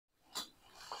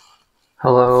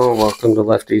Hello, welcome to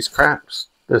Lefty's Craps.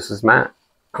 This is Matt.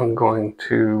 I'm going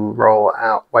to roll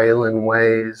out Waylon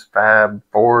Way's Fab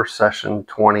 4 session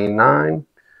 29.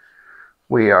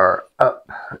 We are up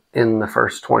in the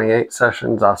first 28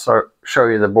 sessions. I'll show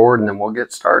you the board and then we'll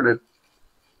get started.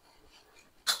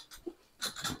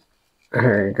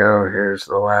 There you go. Here's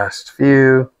the last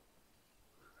few.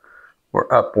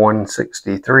 We're up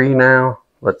 163 now.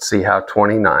 Let's see how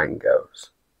 29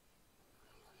 goes.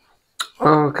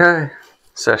 Okay.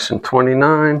 Session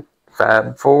 29,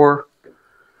 Fab 4.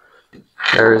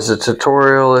 There is a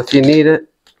tutorial if you need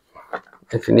it.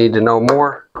 If you need to know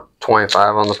more,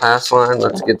 25 on the pass line.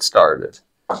 Let's get started.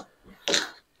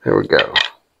 Here we go.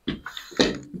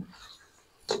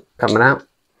 Coming out.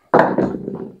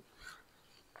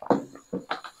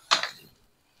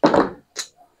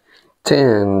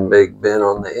 $10, big bin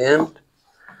on the end.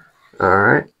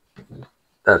 Alright,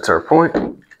 that's our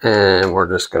point. And we're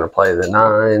just going to play the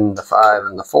 9, the 5,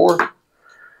 and the 4.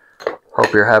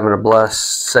 Hope you're having a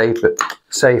blessed,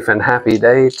 safe and happy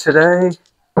day today.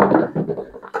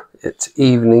 It's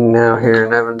evening now here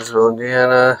in Evansville,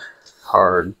 Indiana.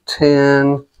 Hard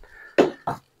 10.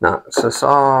 Knocks us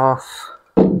off.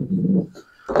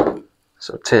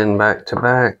 So 10 back to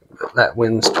back. That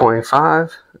wins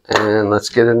 25. And let's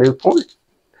get a new point.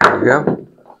 Here we go.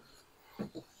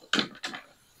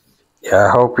 Yeah,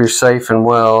 I hope you're safe and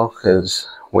well, because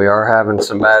we are having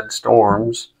some bad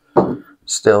storms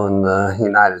still in the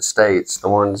United States. The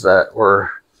ones that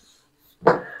were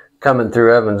coming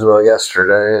through Evansville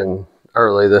yesterday and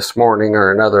early this morning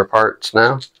are in other parts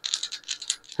now.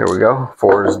 Here we go.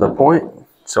 4 is the point.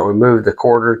 So we move the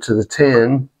quarter to the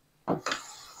 10.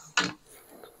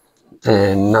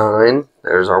 And 9.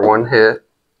 There's our one hit.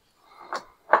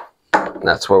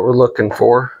 That's what we're looking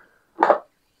for.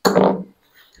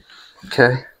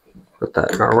 Okay, put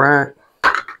that in our rack.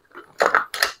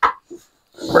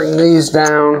 Bring these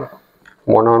down,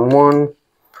 1-on-1.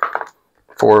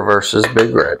 4 versus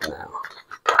Big Red now.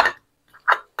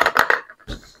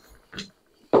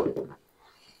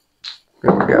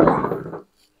 Here we go.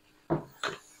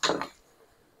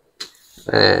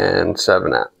 And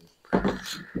 7 out.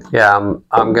 Yeah,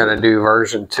 I'm gonna do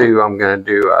version 2. I'm gonna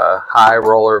do a high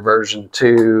roller version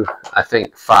 2. I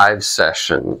think 5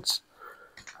 sessions.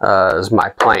 Is my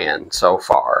plan so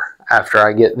far. After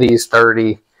I get these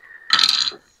 30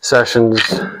 sessions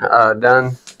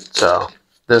done, so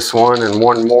this one and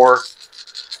one more,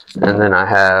 and then I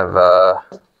have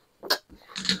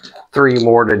 3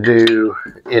 more to do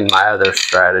in my other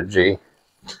strategy,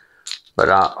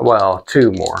 but well,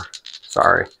 2 more,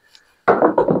 sorry.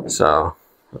 So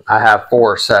I have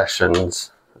 4 sessions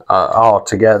all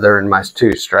together in my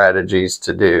 2 strategies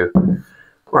to do.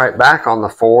 Right back on the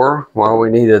 4. Well, we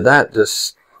needed that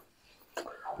just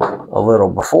a little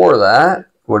before that.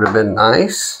 Would have been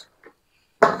nice.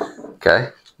 Okay,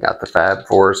 got the Fab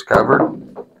 4s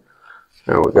covered.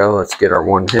 There we go. Let's get our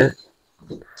one hit.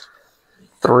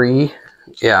 3.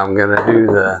 Yeah, I'm going to do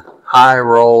the high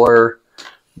roller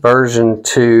version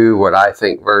 2, what I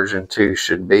think version 2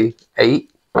 should be.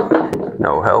 8.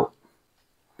 No help.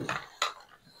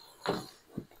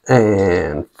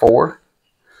 And 4.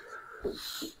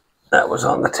 That was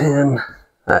on the 10.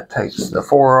 That takes the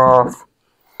 4 off.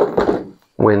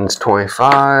 Wins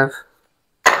 25.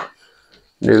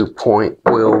 New point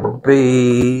will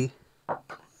be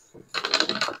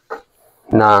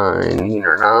 9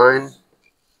 or 9.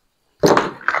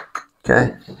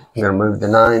 Okay, I'm going to move the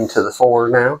 9 to the 4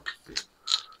 now.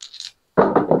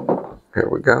 Here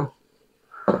we go.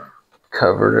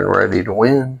 Covered and ready to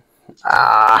win.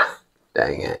 Ah,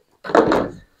 dang it.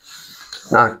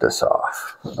 Knocked us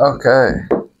off. Okay.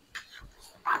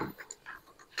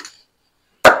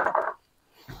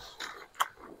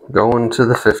 Going to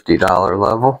the $50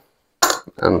 level.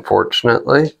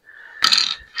 Unfortunately.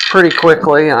 Pretty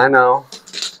quickly, I know.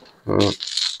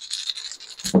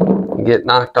 Get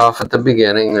knocked off at the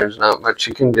beginning. There's not much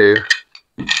you can do.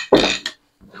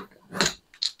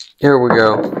 Here we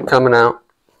go. Coming out.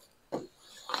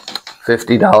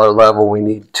 $50 level. We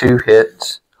need 2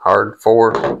 hits. Hard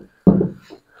 4.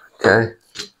 Okay.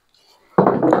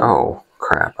 Oh,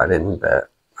 crap. I didn't bet.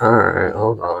 Alright,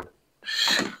 hold on.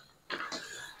 Shoot.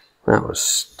 That was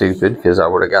stupid because I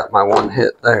would have got my one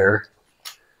hit there.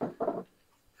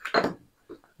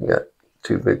 Got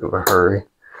too big of a hurry.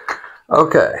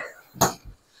 Okay.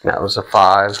 That was a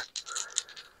 5.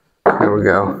 Here we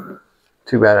go.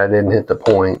 Too bad I didn't hit the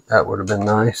point. That would have been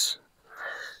nice.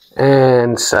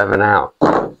 And 7 out.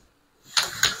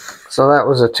 So that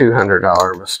was a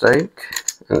 $200 mistake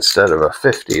instead of a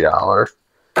 $50.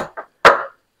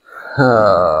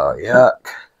 Oh, yuck.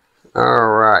 All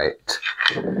right.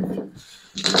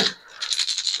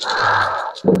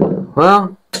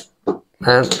 Well,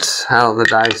 that's how the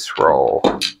dice roll.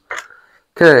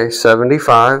 Okay,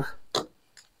 75.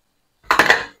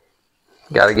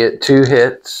 Got to get 2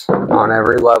 hits on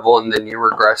every level, and then you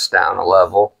regress down a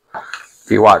level. If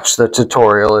you watch the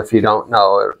tutorial, if you don't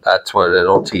know it, that's what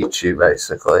it'll teach you,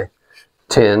 basically.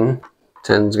 10.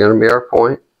 10's going to be our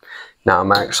point. Now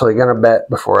I'm actually going to bet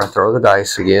before I throw the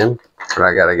dice again, but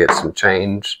I got to get some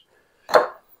change.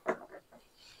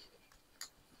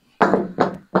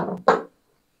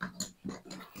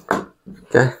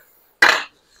 Okay,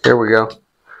 here we go.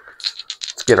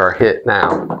 Let's get our hit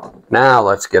now. Now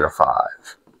let's get a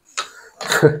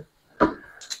 5.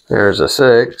 There's a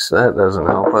 6. That doesn't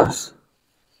help us.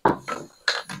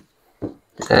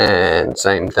 And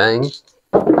same thing.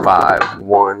 5,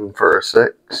 1 for a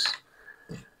 6.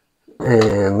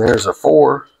 And there's a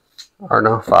 4. Or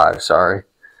no, 5, sorry.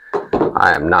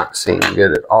 I am not seeing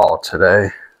good at all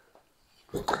today.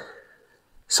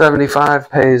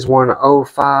 75 pays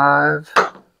 105.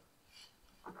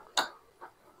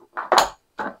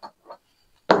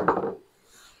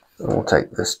 We'll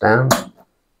take this down.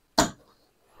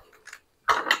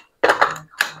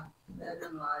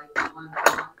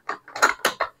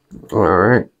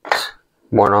 Alright.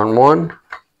 1-on-1.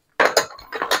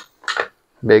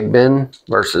 Big Ben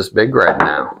versus Big Red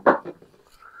now.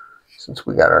 Since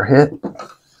we got our hit,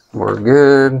 we're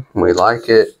good. We like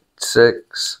it.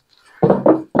 6.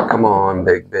 Come on,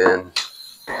 Big Ben.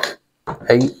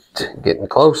 8. Getting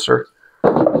closer.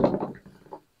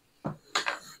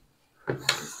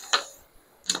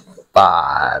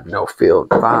 5. No field.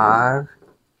 5.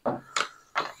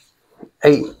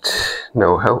 8.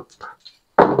 No help.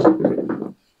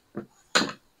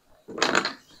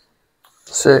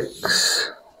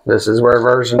 6. This is where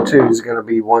version 2 is going to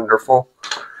be wonderful,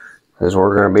 because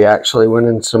we're going to be actually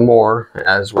winning some more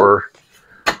as we're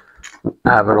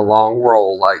having a long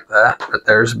roll like that. But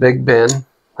there's Big Ben.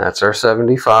 That's our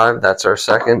 75. That's our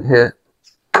second hit.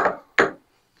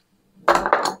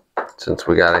 Since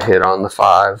we got a hit on the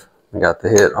 5, we got the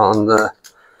hit on the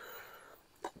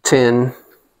 10.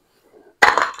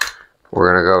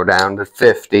 We're going to go down to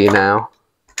 50 now.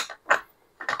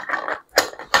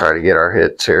 Try to get our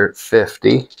hits here at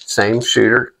 50. Same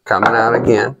shooter coming out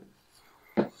again.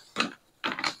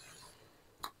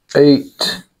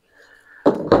 8.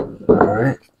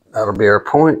 Alright, that'll be our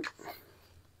point.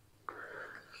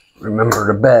 Remember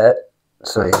to bet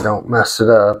so you don't mess it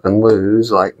up and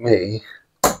lose like me.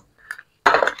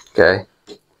 Okay,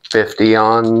 50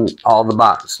 on all the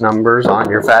box numbers on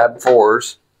your Fab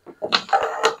 4s.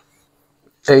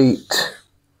 8.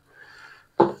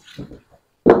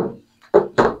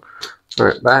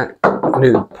 Alright, back.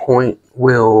 New point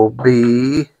will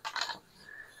be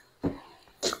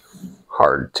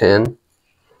hard 10.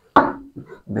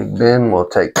 Big Ben, we'll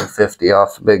take the 50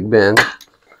 off Big Ben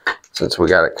since we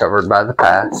got it covered by the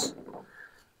pass.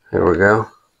 Here we go.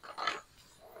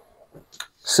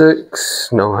 6,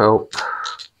 no help.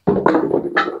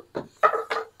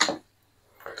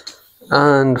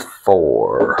 And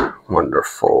 4,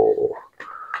 wonderful.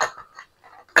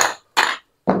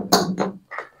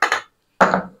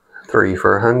 3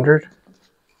 for 100.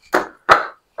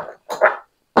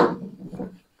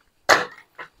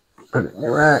 Put it in the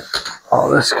rack. All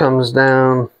this comes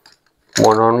down.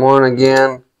 1-on-1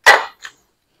 again.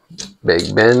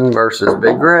 Big Ben versus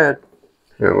Big Red.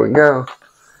 Here we go.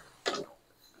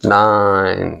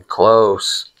 9.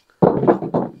 Close.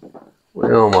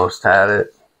 We almost had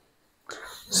it.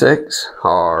 6.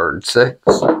 Hard 6.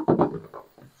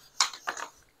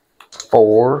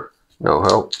 4. No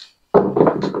help.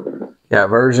 Yeah,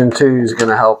 version 2 is going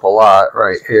to help a lot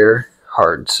right here.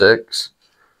 Hard 6.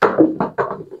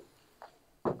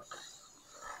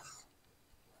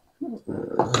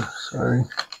 Sorry.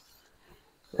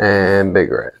 And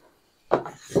Big Red.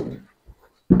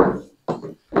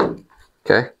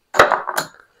 Okay.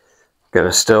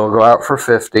 Gonna still go out for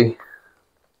 50.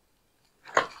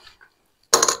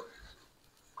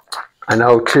 I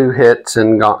know 2 hits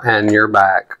and you're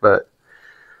back, but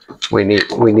we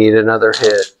need another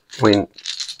hit.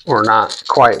 We're not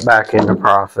quite back into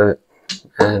profit,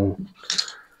 and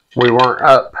we weren't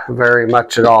up very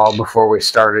much at all before we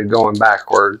started going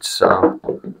backwards, so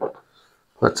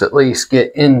let's at least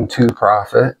get into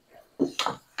profit.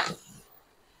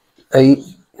 8.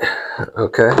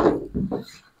 Okay.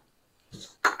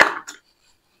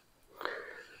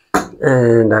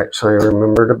 And actually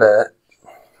remember to bet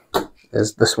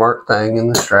is the smart thing in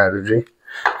the strategy.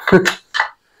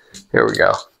 Here we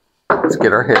go. Let's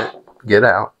get our hit. Get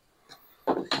out.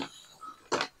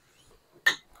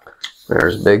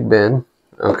 There's Big Ben.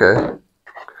 Okay.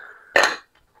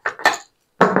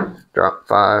 Drop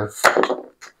 5.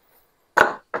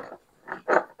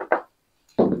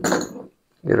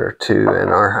 Get our 2 and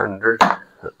our 100.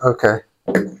 Okay.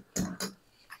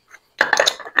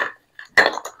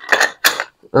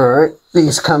 Alright,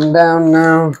 these come down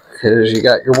now because you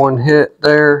got your 1 hit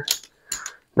there.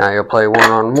 Now you'll play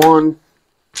 1-on-1.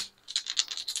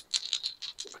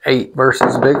 8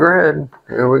 versus Big Red.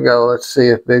 Here we go. Let's see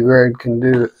if Big Red can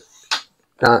do it.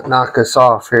 Not knock us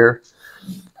off here.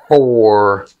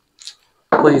 4.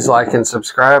 Please like and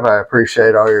subscribe. I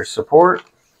appreciate all your support.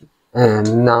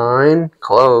 And 9.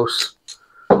 Close.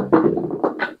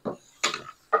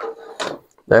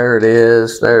 There it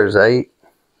is. There's 8.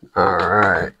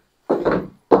 Alright.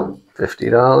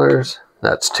 $50.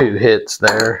 That's 2 hits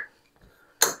there.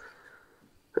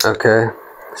 Okay.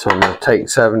 So I'm going to take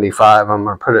 75. I'm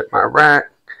going to put it in my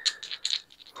rack.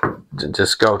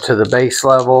 Just go to the base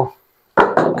level.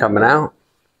 Coming out.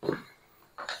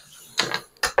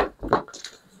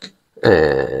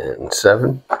 And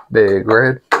 7. Big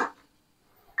Red.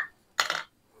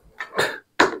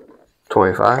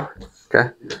 25. Okay.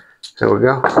 Here we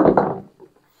go.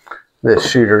 This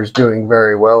shooter is doing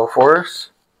very well for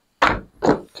us.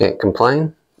 Can't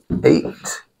complain. 8.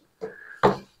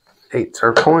 8's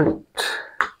our point.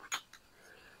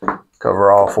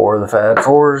 Cover all 4 of the Fad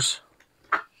 4s.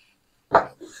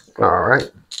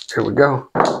 Alright. Here we go.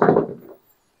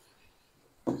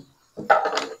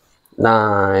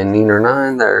 9, Neener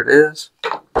 9, there it is.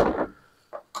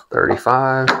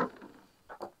 35.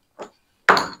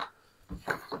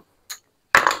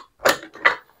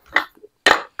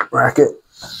 Rack it.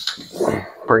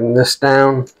 Bring this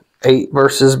down. 8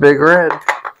 versus Big Red.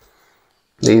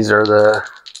 These are the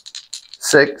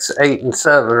 6, 8, and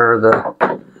 7 are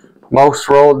the most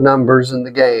rolled numbers in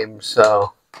the game,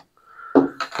 so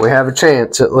we have a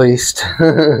chance at least.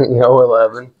 Yo,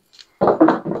 11.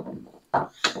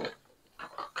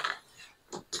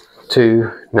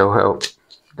 2, no help.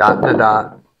 Dot to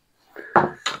dot.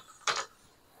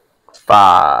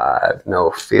 5,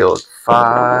 no field.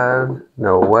 5,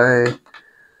 no way.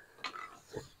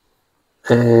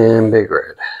 And Big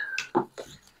Red.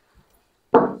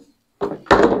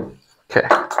 Okay.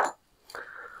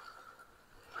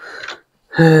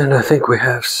 And I think we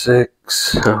have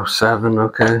 6. Oh, 7,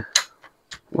 okay.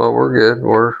 Well, we're good.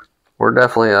 We're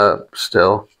definitely up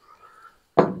still.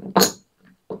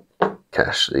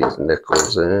 Cash these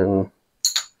nickels in.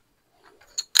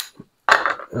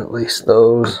 At least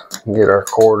those. Get our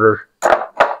quarter.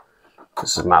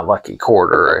 This is my lucky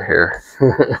quarter right here.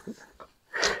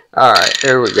 Alright,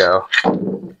 here we go.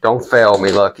 Don't fail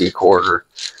me, lucky quarter.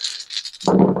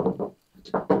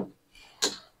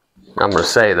 I'm going to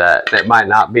say that. It might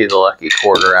not be the lucky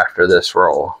quarter after this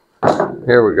roll.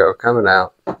 Here we go, coming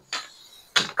out.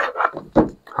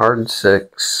 Hard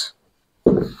 6.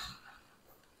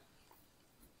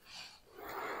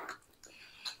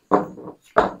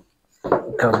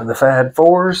 Cover the Fad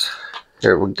 4s.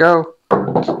 Here we go.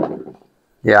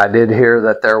 Yeah, I did hear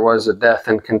that there was a death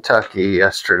in Kentucky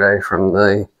yesterday from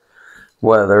the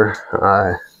weather.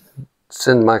 I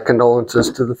send my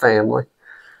condolences to the family.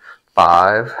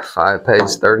 5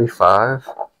 pays 35.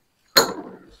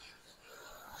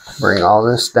 Bring all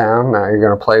this down. Now you're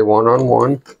going to play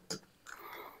 1-on-1.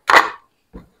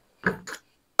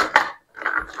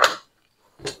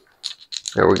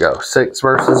 There we go. 6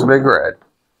 versus Big Red.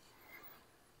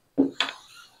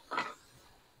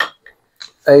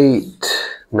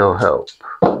 8, no help.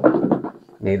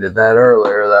 Needed that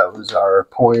earlier. That was our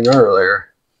point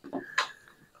earlier.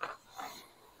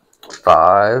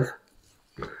 5.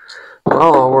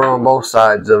 Oh, we're on both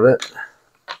sides of it.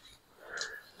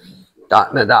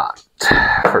 Dot and a dot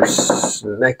for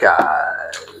Snake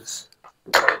Eyes.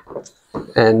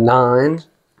 And 9.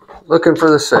 Looking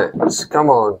for the 6. Come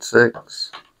on,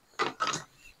 6.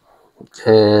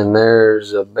 And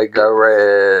there's a big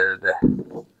red.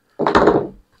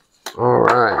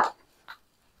 Alright.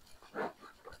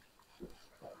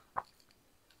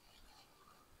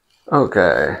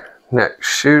 Okay. Next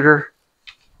shooter.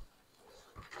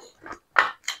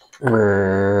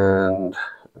 And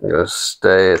I'm going to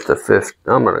stay at the 50.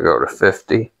 I'm going to go to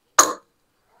 50. I'm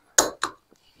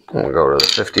going to go to the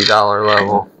 $50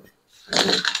 level.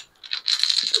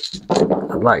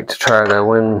 I'd like to try to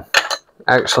win,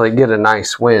 actually get a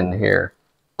nice win here.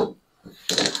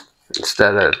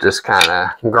 Instead of just kind of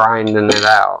grinding it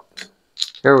out.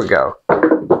 Here we go.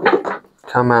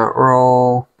 Come out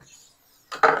roll.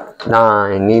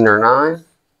 9, Neener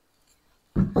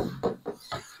 9.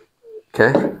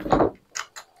 Okay.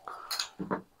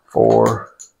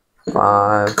 4,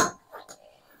 5,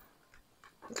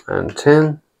 and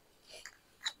 10.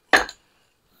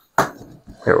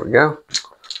 Here we go.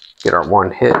 Get our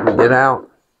one hit and get out.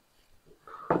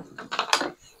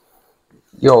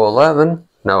 Yo, 11.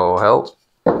 No help.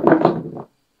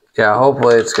 Yeah,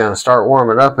 hopefully it's going to start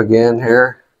warming up again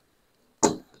here.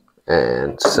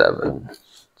 And 7.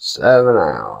 7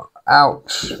 out.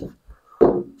 Ouch.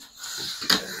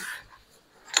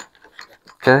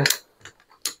 Okay.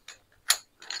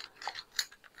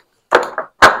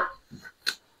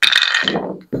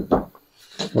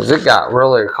 It got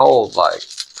really cold, like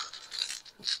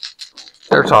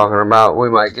they're talking about we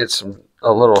might get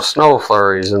a little snow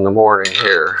flurries in the morning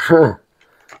here.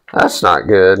 That's not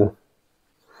good.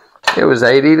 It was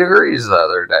 80 degrees the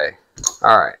other day.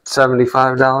 All right,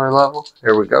 $75 level.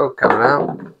 Here we go, coming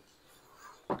out.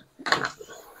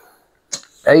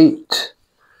 8.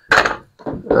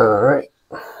 All right,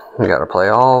 we got to play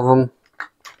all of them.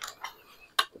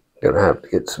 Gonna have to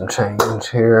get some change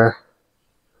here.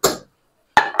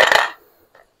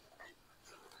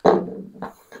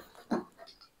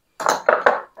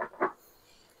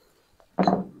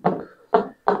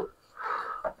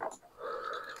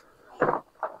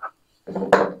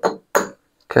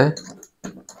 Okay.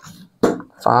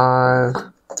 5,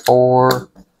 4,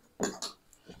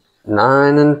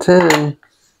 9, and 10.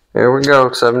 Here we go,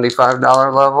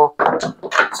 $75 level.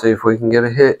 Let's see if we can get a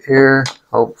hit here.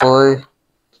 Hopefully.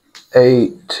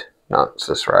 8 knocks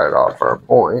us right off our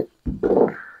point.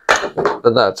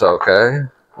 But that's okay.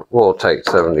 We'll take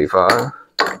 75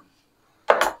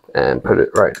 and put it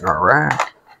right in our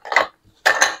rack.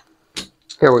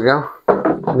 Here we go.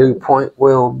 New point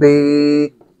will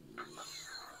be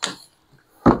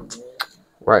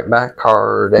right back,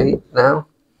 card 8 now.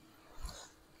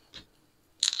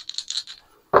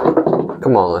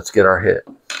 Come on, let's get our hit.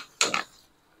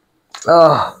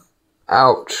 Oh,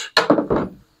 ouch.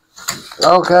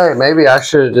 Okay, maybe I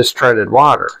should have just traded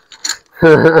water.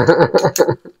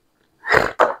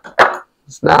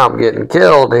 Now I'm getting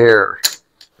killed here.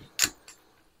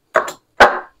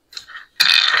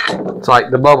 It's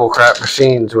like the bubble crap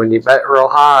machines when you bet real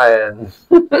high and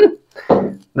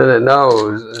then it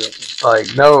knows. It's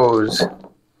like knows.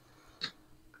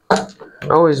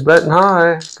 Oh, he's betting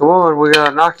high. Come on, we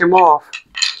gotta knock him off.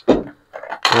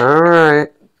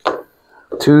 Alright.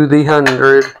 To the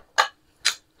 100.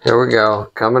 Here we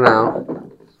go. Coming out.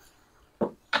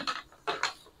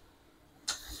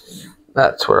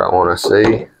 That's what I want to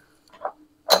see.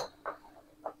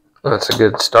 That's a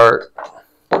good start.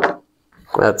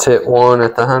 That's hit 1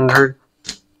 at the 100.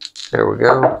 There we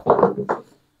go.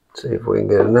 See if we can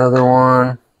get another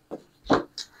one.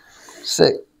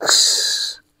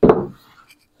 6.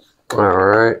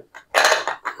 Alright.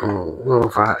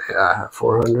 Yeah,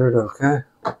 400. Okay.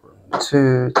 1,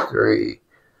 2, 3.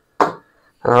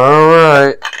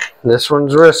 Alright. This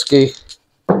one's risky.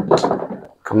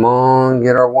 Come on,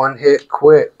 get our one hit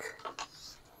quick.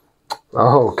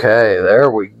 Okay, there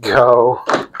we go.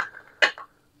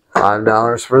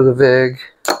 $5 for the VIG.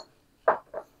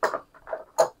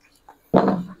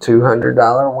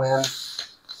 $200 win.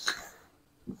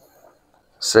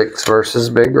 6 versus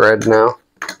Big Red now.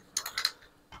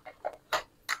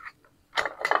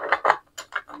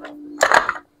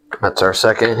 That's our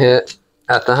second hit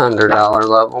at the $100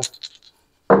 level.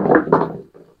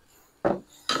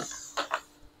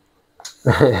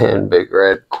 And Big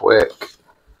Red quick.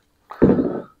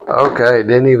 Okay,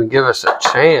 didn't even give us a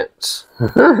chance.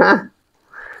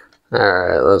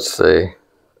 Alright, let's see.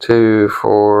 2,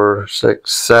 4,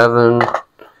 6, 7,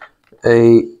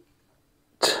 8,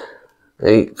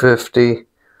 850.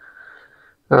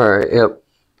 Alright, yep.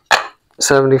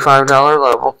 $75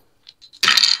 level.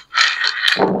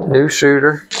 New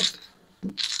shooter.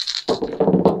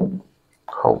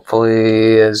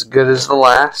 Hopefully as good as the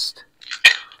last.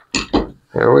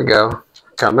 There we go.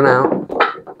 Coming out.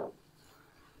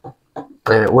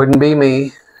 And it wouldn't be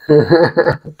me.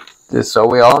 Just so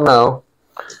we all know.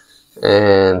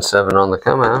 And 7 on the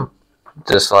come out.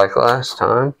 Just like last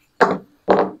time.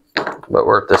 But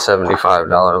we're at the $75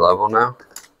 level now.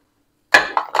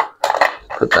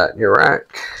 Put that in your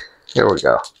rack. Here we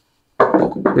go.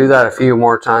 Do that a few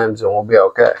more times and we'll be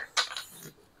okay.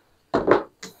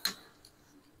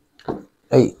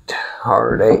 8.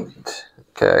 Hard 8.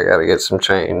 Okay, I gotta get some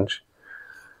change.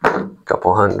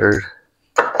 Couple hundred.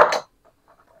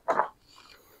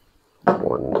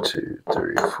 1, 2,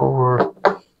 3, 4.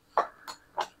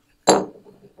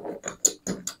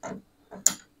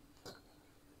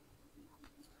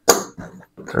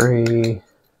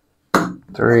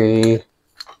 Three.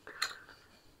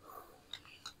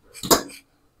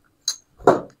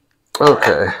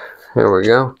 Okay, here we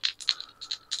go.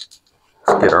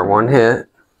 Let's get our one hit.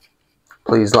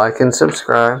 Please like and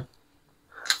subscribe.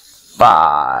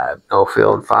 5. No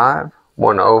field 5.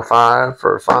 105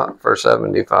 for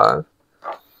 75.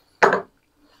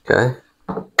 Okay.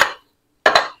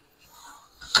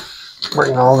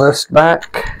 Bring all this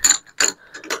back.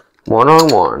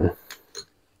 1-on-1.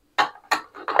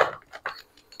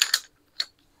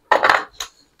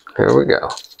 Here we go.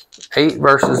 8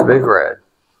 versus Big Red.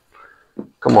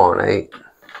 Come on, 8.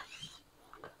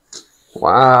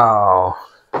 Wow.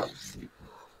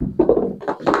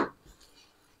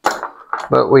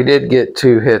 But we did get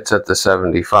 2 hits at the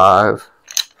 75.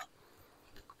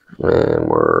 And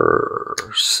we're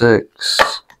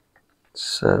 6,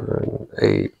 7,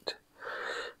 8,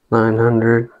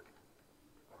 900.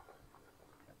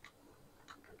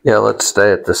 Yeah, let's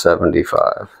stay at the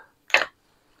 75.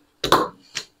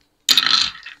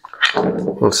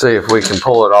 Let's see if we can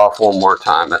pull it off one more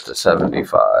time at the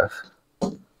 75.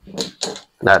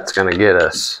 That's gonna get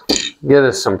us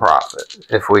some profit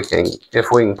if we can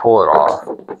pull it off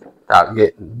without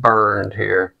getting burned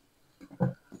here.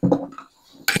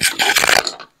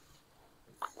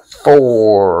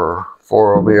 4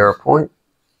 will be our point.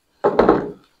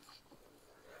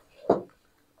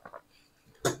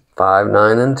 5,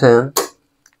 9, and 10.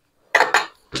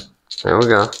 There we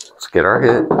go. Let's get our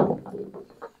hit.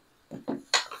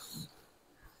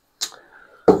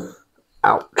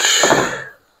 Ouch.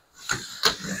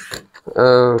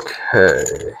 Okay.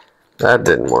 That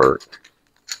didn't work.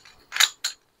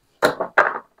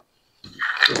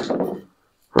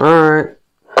 Alright.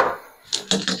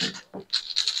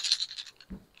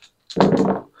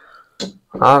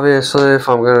 Obviously, if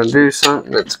I'm going to do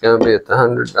something, it's going to be at the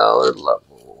 $100 level.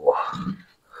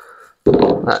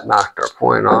 That knocked our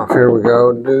point off. Here we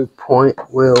go. New point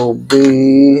will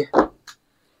be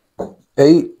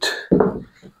 8.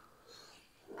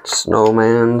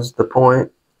 Snowman's the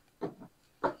point.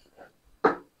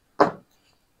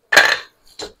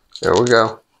 There we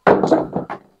go.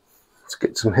 Let's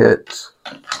get some hits.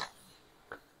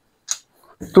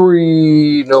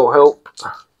 3, no help.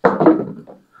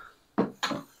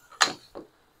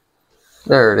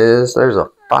 There it is. There's a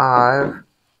 5.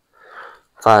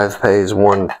 5 pays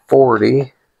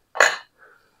 140.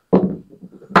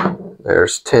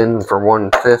 There's 10 for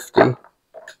 150.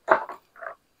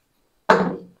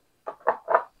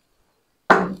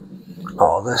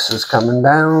 All this is coming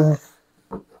down.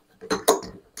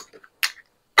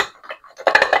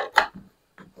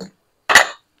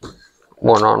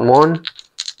 One-on-one.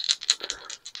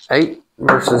 8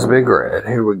 versus Big Red.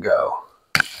 Here we go.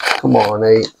 Come on,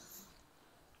 8.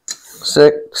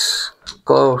 6.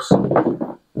 Close.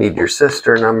 Need your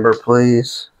sister number,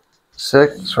 please.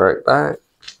 6. Right back.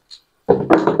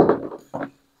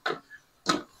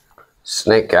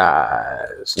 Snake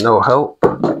eyes. No help.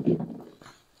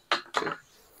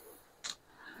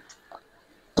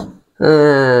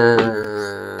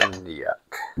 And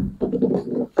yuck.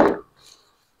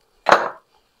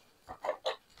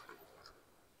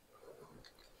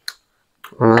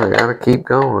 Well, I gotta keep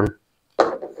going.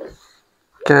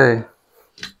 Okay.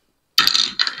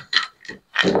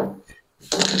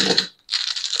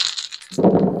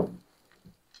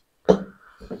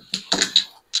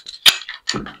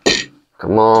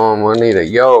 Come on, we need a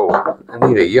yo. I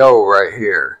need a yo right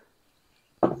here.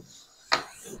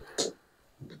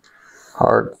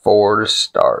 Hard 4 to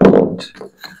start.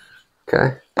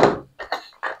 Okay.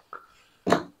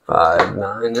 5,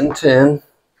 9, and 10.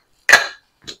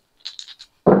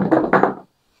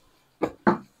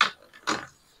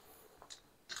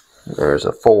 There's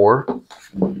a 4.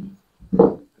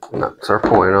 Knocks our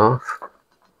point off.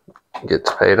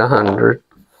 Gets paid 100.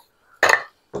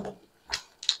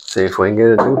 See if we can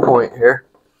get a new point here.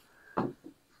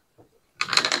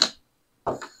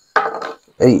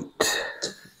 8.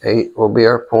 8 will be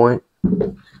our point.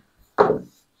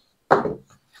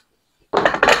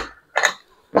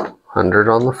 100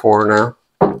 on the 4 now.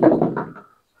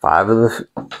 5 of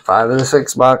the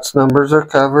 6 box numbers are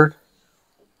covered.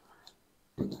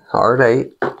 Hard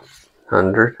 8.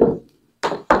 100.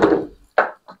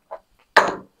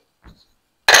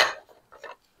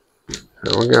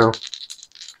 There we go.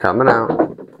 Coming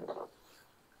out.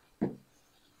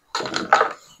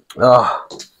 Oh,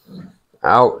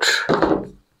 ouch.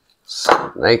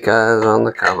 Snake eyes on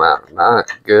the come out.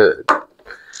 Not good.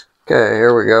 Okay,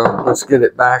 here we go. Let's get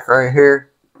it back right here.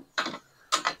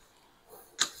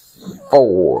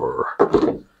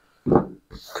 4.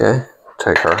 Okay,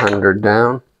 take our 100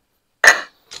 down.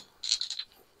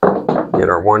 Get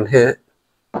our 1 hit.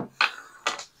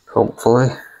 Hopefully.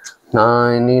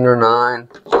 9 or 9.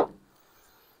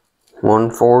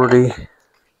 140.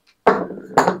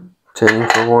 10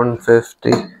 for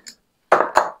 150.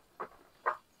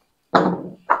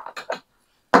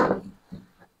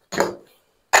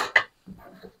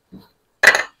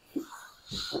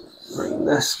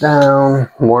 Run this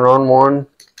down. 1-on-1.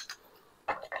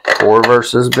 4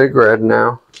 versus Big Red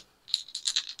now.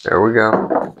 There we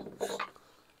go.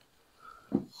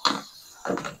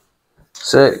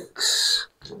 6.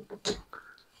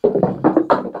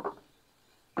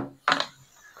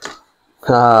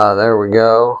 There we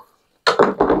go.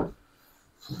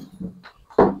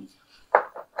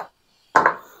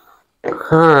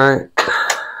 Alright.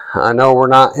 I know we're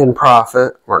not in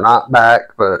profit. We're not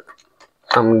back, but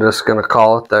I'm just going to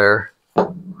call it there.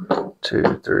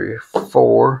 2, 3,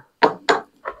 4.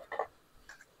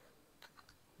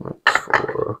 That's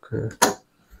 4, okay.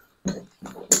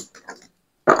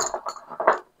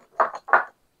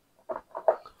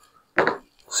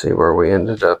 See where we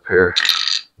ended up here.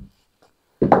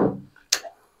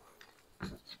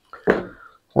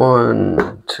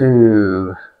 1,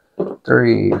 2,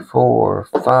 3, 4,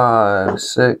 5,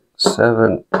 6,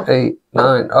 7, 8,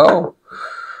 9. Oh,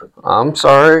 I'm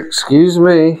sorry. Excuse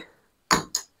me.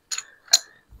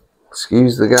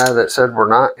 Excuse the guy that said we're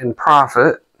not in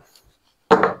profit.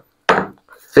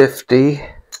 50,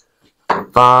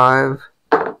 5,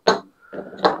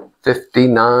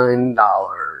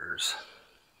 $59.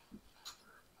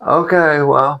 Okay,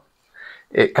 well,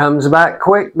 it comes back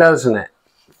quick, doesn't it?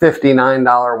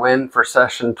 $59 win for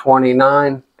session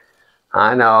 29.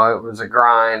 I know, it was a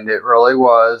grind. It really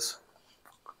was.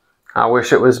 I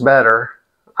wish it was better.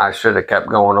 I should have kept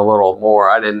going a little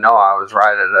more. I didn't know I was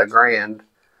right at $1,000.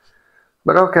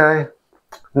 But okay.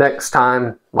 Next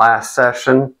time, last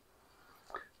session.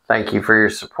 Thank you for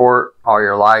your support, all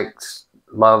your likes.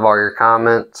 Love all your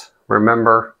comments.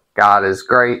 Remember, God is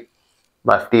great.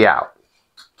 Lefty out.